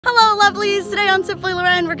lovelies? Today on Simply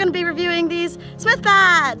Loren, we're going to be reviewing these Smith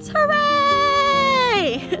pads. Hooray!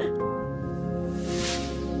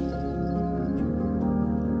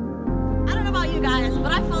 I don't know about you guys,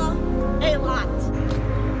 but I fall a lot.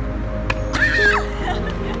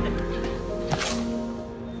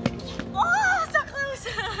 Oh, so close!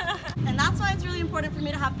 And that's why it's really important for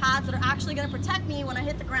me to have pads that are actually going to protect me when I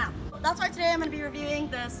hit the ground. That's why today I'm going to be reviewing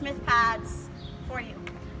the Smith pads for you.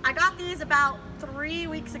 I got these about 3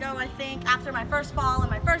 weeks ago, I think, after my first fall in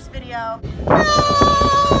my first video.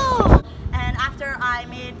 No! And after I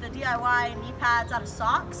made the DIY knee pads out of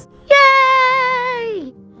socks.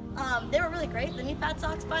 Yay! They were really great, the knee pad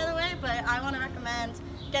socks, by the way, but I want to recommend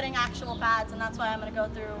getting actual pads, and that's why I'm going to go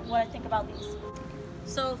through what I think about these.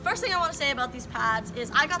 So first thing I want to say about these pads is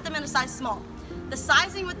I got them in a size small. The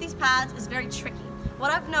sizing with these pads is very tricky.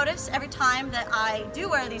 What I've noticed every time that I do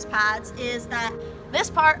wear these pads is that this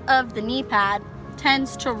part of the knee pad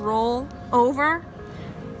tends to roll over,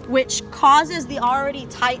 which causes the already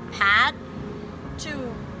tight pad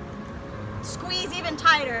to squeeze even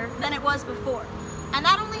tighter than it was before. And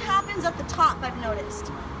that only happens at the top, I've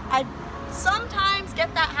noticed. I sometimes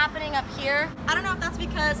get that happening up here. I don't know if that's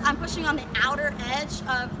because I'm pushing on the outer edge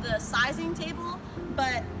of the sizing table,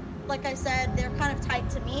 but like I said, they're kind of tight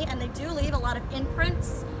to me, and they do leave a lot of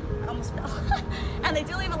imprints. I almost fell. And they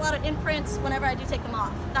do leave a lot of imprints whenever I do take them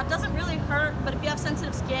off. That doesn't really hurt, but if you have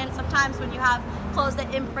sensitive skin, sometimes when you have clothes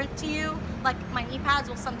that imprint to you, like my knee pads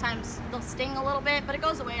will sometimes, they'll sting a little bit, but it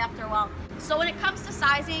goes away after a while. So when it comes to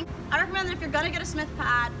sizing, I recommend that if you're gonna get a Smith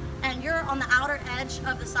pad and you're on the outer edge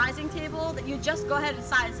of the sizing table, that you just go ahead and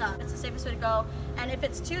size up. It's the safest way to go. And if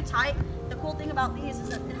it's too tight, the cool thing about these is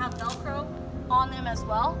that they have Velcro on them as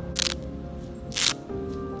well.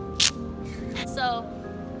 So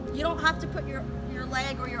you don't have to put your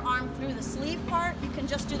leg or your arm through the sleeve part. You can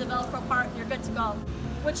just do the Velcro part and you're good to go.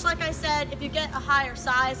 Which, like I said, if you get a higher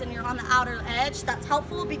size and you're on the outer edge, that's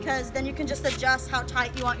helpful because then you can just adjust how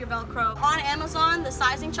tight you want your Velcro. On Amazon, the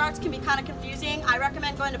sizing charts can be kind of confusing. I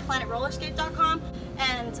recommend going to Rollerskating.com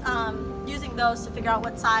and using those to figure out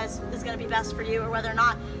what size is going to be best for you or whether or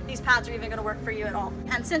not these pads are even going to work for you at all.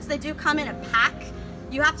 And since they do come in a pack,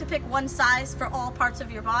 you have to pick one size for all parts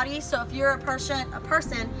of your body. So if you're a person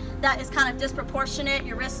that is kind of disproportionate,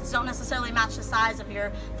 your wrists don't necessarily match the size of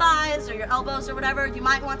your thighs or your elbows or whatever, you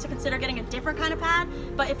might want to consider getting a different kind of pad.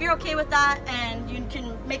 But if you're okay with that and you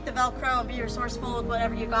can make the Velcro and be resourceful with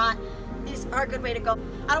whatever you got, these are a good way to go.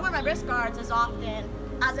 I don't wear my wrist guards as often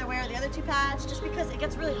as I wear the other two pads just because it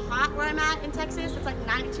gets really hot where I'm at in Texas. It's like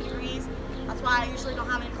 92 degrees. That's why I usually don't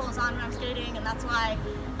have any clothes on when I'm skating, and that's why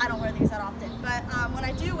I don't wear these that often. But when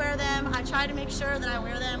I do wear them, I try to make sure that I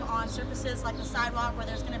wear them on surfaces like the sidewalk where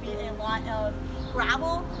there's going to be a lot of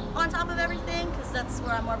gravel on top of everything, because that's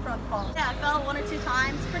where I'm more prone to fall. Yeah, I fell 1 or 2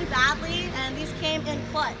 times pretty badly, and these came in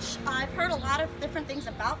clutch. I've heard a lot of different things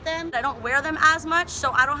about them. I don't wear them as much,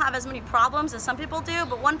 so I don't have as many problems as some people do,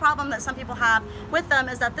 but one problem that some people have with them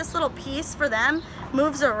is that this little piece for them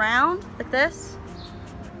moves around like this,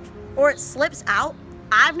 or it slips out.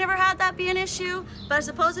 I've never had that be an issue, but I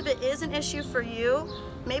suppose if it is an issue for you,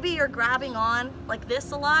 maybe you're grabbing on like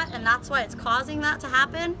this a lot and that's why it's causing that to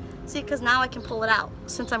happen. See, because now I can pull it out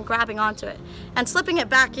since I'm grabbing onto it. And slipping it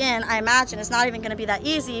back in, I imagine, is not even going to be that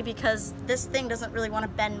easy because this thing doesn't really want to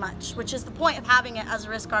bend much, which is the point of having it as a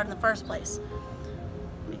wrist guard in the first place.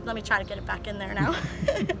 Let me try to get it back in there now.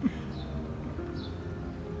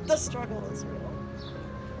 The struggle is real.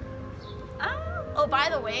 Oh, by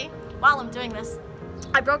the way, while I'm doing this,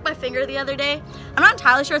 I broke my finger the other day. I'm not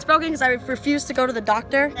entirely sure it's broken because I refused to go to the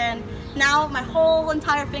doctor, and now my whole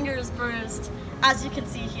entire finger is bruised, as you can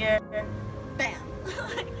see here. Bam.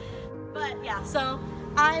 But yeah, so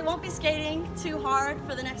I won't be skating too hard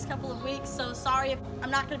for the next couple of weeks, so sorry if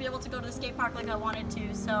I'm not going to be able to go to the skate park like I wanted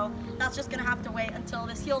to, so that's just going to have to wait until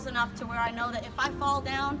this heals enough to where I know that if I fall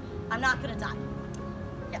down, I'm not going to die.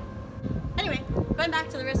 Anyway, going back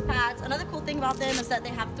to the wrist pads, another cool thing about them is that they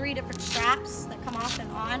have 3 different straps that come off and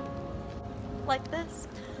on, like this.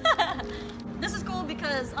 This is cool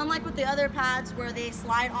because unlike with the other pads where they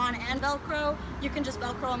slide on and Velcro, you can just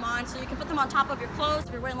Velcro them on, so you can put them on top of your clothes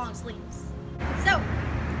if you're wearing long sleeves. So,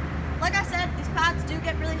 like I said, these pads do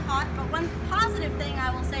get really hot, but one positive thing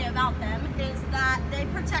I will say about them is that they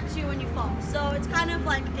protect you when you fall. So it's kind of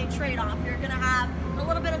like a trade-off. You're gonna have a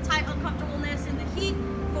little bit of tight uncomfortableness in the heat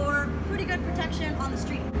for pretty good protection on the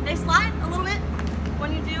street. They slide a little bit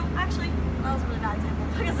when you do, actually, that was a really bad example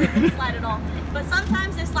because they didn't slide at all. But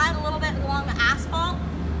sometimes they slide a little bit along the asphalt,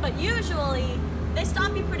 but usually they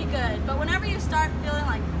stop you pretty good. But whenever you start feeling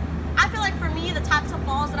like, I feel like for me, the types of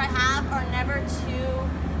falls that I have are never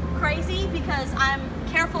too crazy because I'm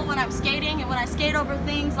careful when I'm skating, and when I skate over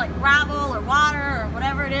things like gravel or water or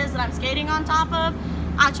whatever it is that I'm skating on top of,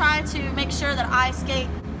 I try to make sure that I skate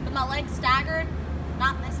with my legs staggered,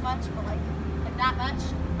 not this much, but like that much.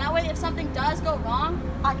 That way if something does go wrong,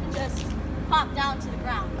 I can just pop down to the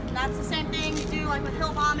ground. And that's the same thing you do like with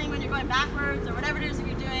hill bombing when you're going backwards or whatever it is that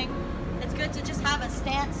you're doing. It's good to just have a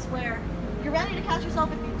stance where you're ready to catch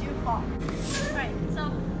yourself if you do fall. Right,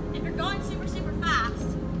 so if you're going super, super fast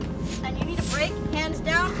and you need to brake, hands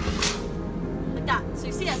down, like that. So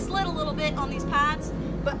you see I slid a little bit on these pads,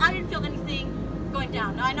 but I didn't feel anything going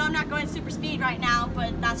down. Now I know I'm not going super speed right now,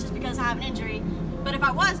 but that's just because I have an injury. But if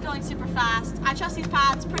I was going super fast, I trust these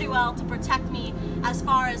pads pretty well to protect me as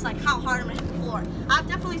far as like how hard I'm gonna hit the floor. I've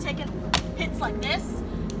definitely taken hits like this,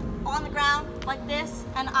 on the ground, like this,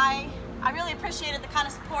 and I really appreciated the kind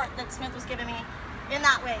of support that Smith was giving me in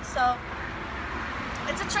that way. So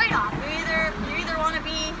it's a trade-off. You either want to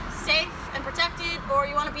be safe and protected, or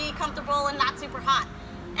you want to be comfortable and not super hot.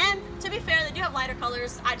 And to be fair, they do have lighter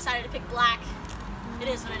colors. I decided to pick black. It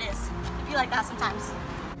is what it is. It'd be like that sometimes.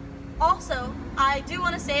 Also, I do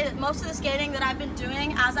want to say that most of the skating that I've been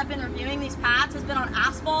doing as I've been reviewing these pads has been on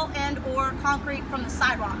asphalt and or concrete from the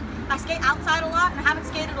sidewalk. I skate outside a lot, and I haven't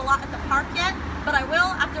skated a lot at the park yet, but I will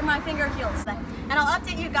after my finger heals. And I'll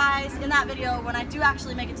update you guys in that video when I do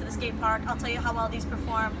actually make it to the skate park. I'll tell you how well these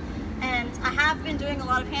perform. And I have been doing a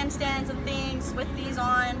lot of handstands and things with these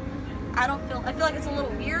on. I feel like it's a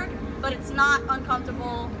little weird, but it's not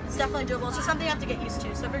uncomfortable. It's definitely doable. It's just something you have to get used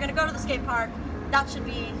to. So if you're gonna go to the skate park,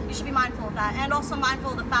 you should be mindful of that, and also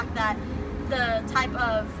mindful of the fact that the type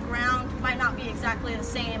of ground might not be exactly the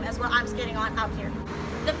same as what I'm skating on out here.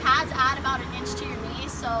 The pads add about 1 inch to your knee,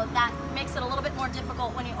 so that makes it a little bit more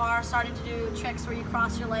difficult when you are starting to do tricks where you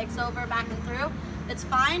cross your legs over, back and through. It's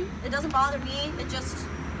fine, it doesn't bother me, it just,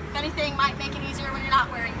 if anything, might make it easier when you're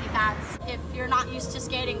not wearing knee pads. If you're not used to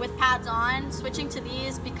skating with pads on, switching to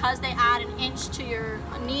these, because they add 1 inch to your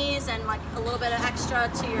knees and like a little bit of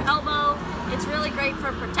extra to your elbow, it's really great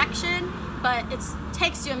for protection, but it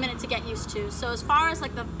takes you a minute to get used to. So as far as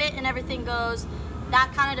like the fit and everything goes,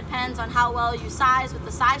 that kind of depends on how well you size with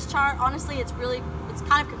the size chart. Honestly, it's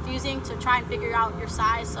kind of confusing to try and figure out your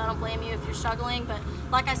size, so I don't blame you if you're struggling. But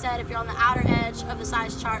like I said, if you're on the outer edge of the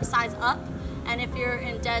size chart, size up. And if you're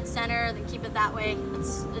in dead center, then keep it that way.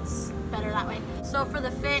 It's better that way. So for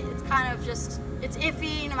the fit, it's kind of just, it's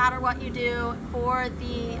iffy no matter what you do. For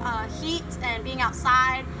the heat and being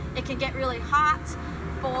outside, it can get really hot.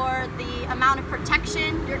 For the amount of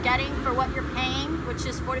protection you're getting for what you're paying, which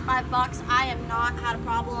is 45 bucks, I have not had a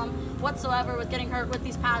problem whatsoever with getting hurt with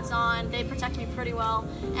these pads on. They protect me pretty well.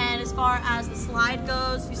 And as far as the slide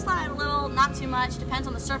goes, you slide a little, not too much, depends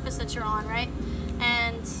on the surface that you're on, right?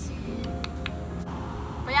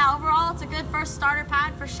 But yeah, overall, it's a good first starter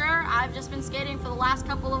pad for sure. I've just been skating for the last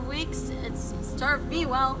couple of weeks. It's served me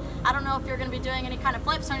well. I don't know if you're gonna be doing any kind of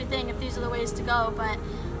flips or anything, if these are the ways to go, but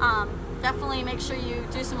definitely make sure you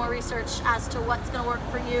do some more research as to what's gonna work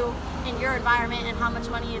for you in your environment and how much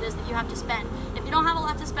money it is that you have to spend. If you don't have a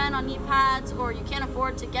lot to spend on knee pads, or you can't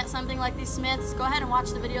afford to get something like these Smiths, go ahead and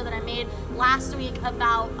watch the video that I made last week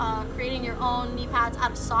about creating your own knee pads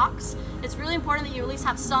out of socks. It's really important that you at least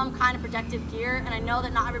have some kind of protective gear, and I know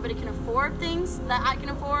that not everybody can afford things that I can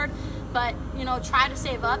afford, but you know, try to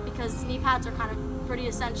save up, because knee pads are kind of pretty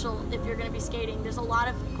essential if you're going to be skating. There's a lot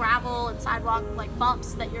of gravel and sidewalk like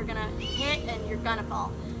bumps that you're going to hit and you're going to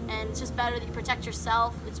fall, and it's just better that you protect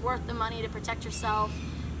yourself. It's worth the money to protect yourself.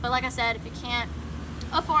 But like I said, if you can't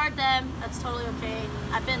afford them, that's totally okay.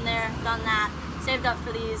 I've been there, done that, saved up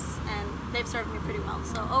for these, and they've served me pretty well.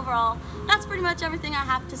 So overall, that's pretty much everything I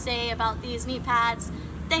have to say about these knee pads.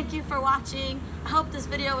 Thank you for watching. I hope this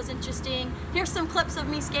video was interesting. Here's some clips of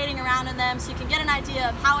me skating around in them so you can get an idea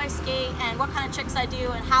of how I skate and what kind of tricks I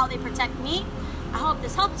do and how they protect me. I hope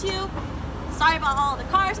this helped you. Sorry about all the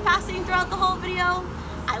cars passing throughout the whole video.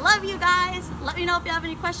 I love you guys. Let me know if you have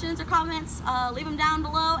any questions or comments. Leave them down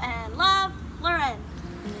below, and love, Loren.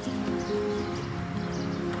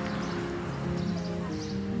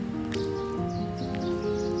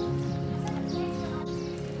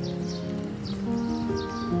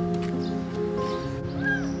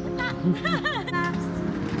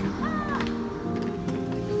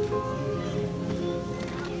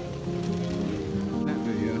 That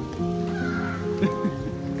video.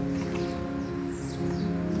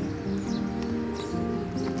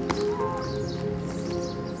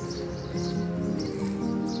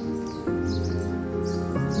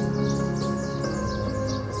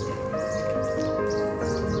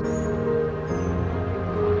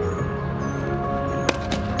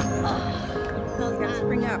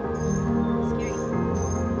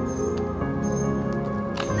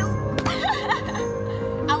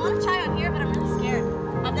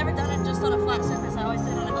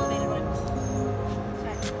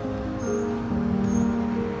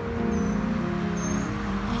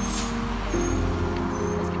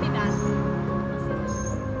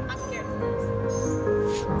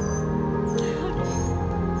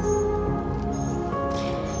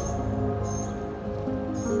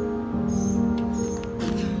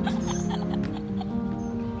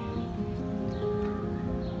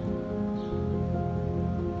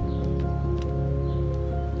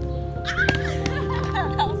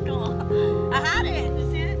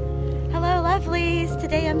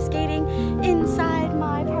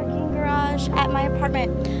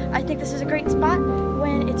 I think this is a great spot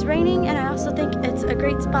when it's raining, and I also think it's a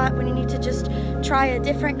great spot when you need to just try a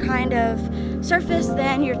different kind of surface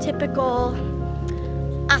than your typical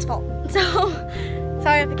asphalt. So,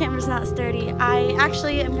 sorry if the camera's not sturdy. I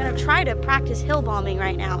actually am gonna try to practice hill bombing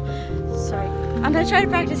right now. Sorry. I'm gonna try to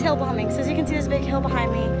practice hill bombing. So as you can see, there's a big hill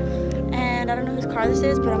behind me, and I don't know whose car this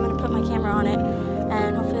is, but I'm gonna put my camera on it,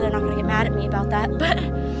 and hopefully they're not gonna get mad at me about that. But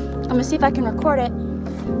I'm gonna see if I can record it.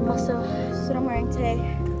 Also, this is what I'm wearing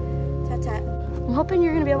today. Tat-tat. I'm hoping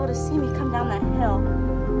you're gonna be able to see me come down that hill.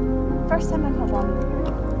 First time I'm hill bombing.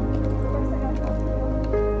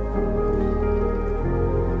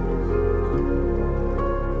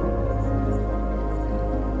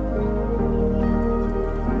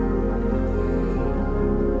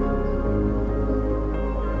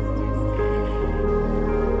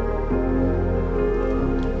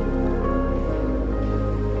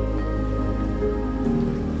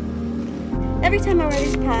 Every time I wear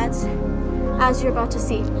these pads, as you're about to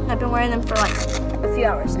see, I've been wearing them for like a few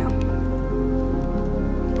hours now.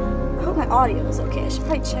 I hope my audio is okay. I should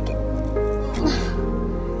probably check it.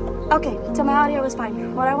 Okay, so my audio is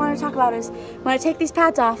fine. What I want to talk about is when I take these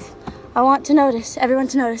pads off, I want to notice, everyone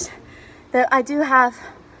to notice, that I do have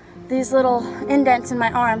these little indents in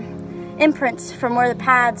my arm, imprints from where the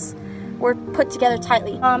pads were put together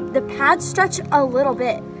tightly. The pads stretch a little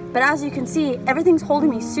bit, but as you can see, everything's holding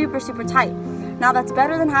me super, super tight. Now that's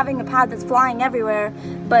better than having a pad that's flying everywhere,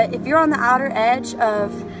 but if you're on the outer edge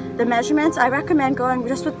of the measurements, I recommend going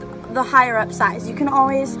just with the higher up size. You can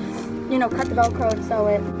always, you know, cut the Velcro and sew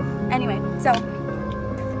it. Anyway, so,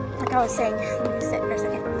 like I was saying, let me sit for a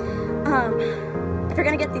second. If you're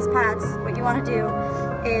gonna get these pads, what you wanna do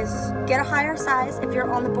is get a higher size if you're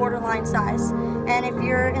on the borderline size. And if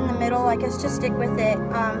you're in the middle, I guess just stick with it.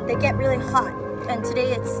 They get really hot. And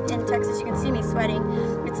today it's in Texas, you can see me sweating.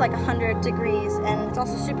 It's like 100 degrees, and it's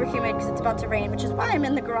also super humid because it's about to rain, which is why I'm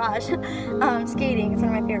in the garage skating. It's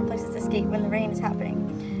one of my favorite places to skate when the rain is happening.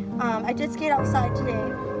 I did skate outside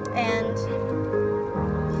today, and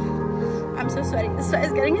I'm so sweaty. The sweat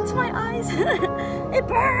is getting into my eyes. It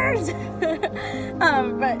burns!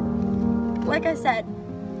 But like I said,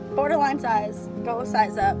 borderline size, go a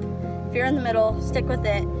size up. If you're in the middle, stick with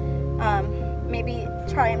it. Maybe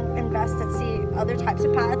try and invest and see other types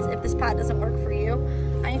of pads. If this pad doesn't work for you,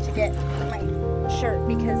 I need to get my shirt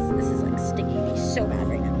because this is like stinging me so bad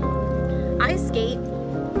right now. I skate.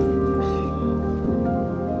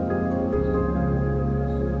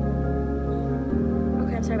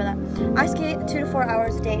 Okay, I'm sorry about that. I skate 2 to 4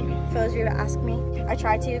 hours a day, for those of you who ask me. I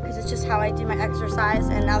try to because it's just how I do my exercise,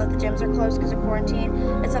 and now that the gyms are closed because of quarantine,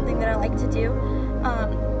 it's something that I like to do.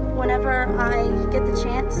 Whenever I get the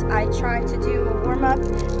chance, I try to do a warm-up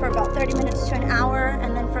for about 30 minutes to an hour,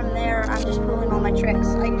 and then from there, I'm just pulling all my tricks.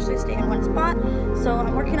 I usually stay in one spot, so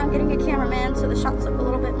I'm working on getting a cameraman so the shots look a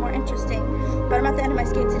little bit more interesting. But I'm at the end of my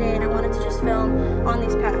skate today, and I wanted to just film on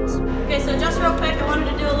these pads. Okay, so just real quick, I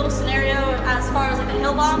wanted to do a little scenario as far as like a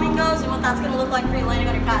hill bombing goes and what that's going to look like for you landing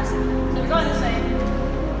on your pads. So you're going this way,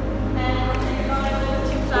 and let's say you're going a little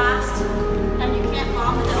too fast, and you can't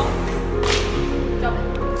bomb the hill. Jump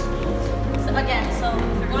it. Again, so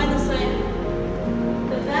if you're going this way,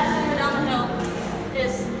 the best way to go down the hill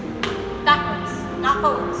is backwards, not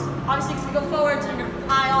forwards. Obviously, because if you go forwards, you're going to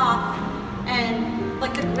fly off, and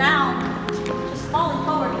like the ground, just falling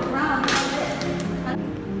forward, the ground is like this.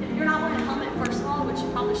 And if you're not wearing a helmet, first of all, which you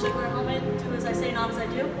probably should wear a helmet, do as I say, not as I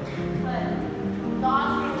do, but the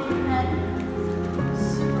odds of hitting your head,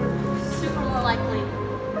 super, super more likely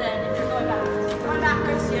than if you're going backwards. If you're going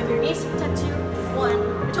backwards, you have your knees to protect you,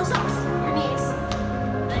 one, which also helps. Knees,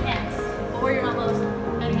 then hands, or your elbows,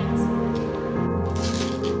 then hands.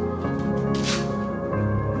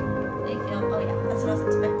 They feel, oh yeah, that's what I was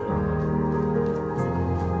expecting.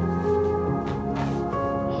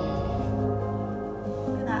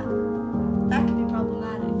 Look at that. That could be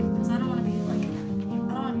problematic, because I don't want to be like,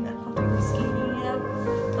 I don't want to be uncomfortable skating, you know?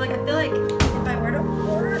 But like, I feel like if I were to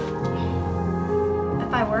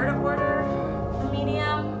order a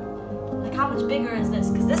medium, like how much bigger is this?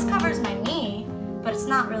 Because this covers my knee, but it's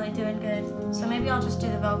not really doing good. So maybe I'll just do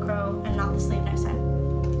the Velcro and not the sleeve next time.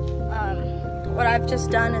 What I've just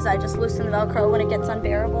done is I just loosen the Velcro when it gets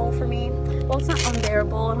unbearable for me. Well, it's not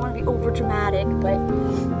unbearable, I don't want to be over dramatic, but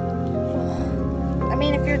I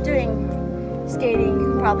mean, if you're doing skating, you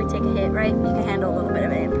can probably take a hit, right? You can handle a little bit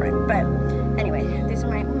of an imprint, but anyway, these are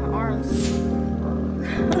my arms.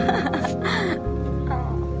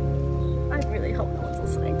 I really hope no one's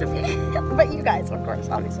listening to me, but you guys, of course,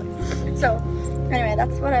 obviously. So anyway,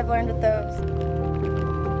 that's what I've learned with those.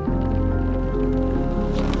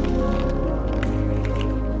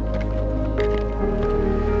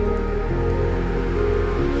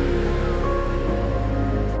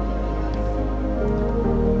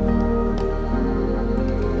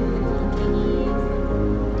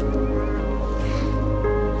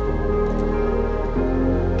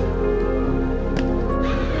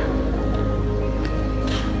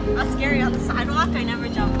 sidewalk, I never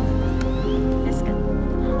jump. It's good.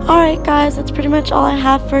 Alright guys, that's pretty much all I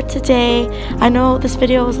have for today. I know this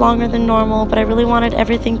video was longer than normal, but I really wanted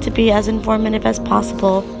everything to be as informative as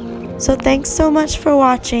possible. So thanks so much for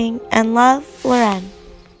watching, and love, Loren.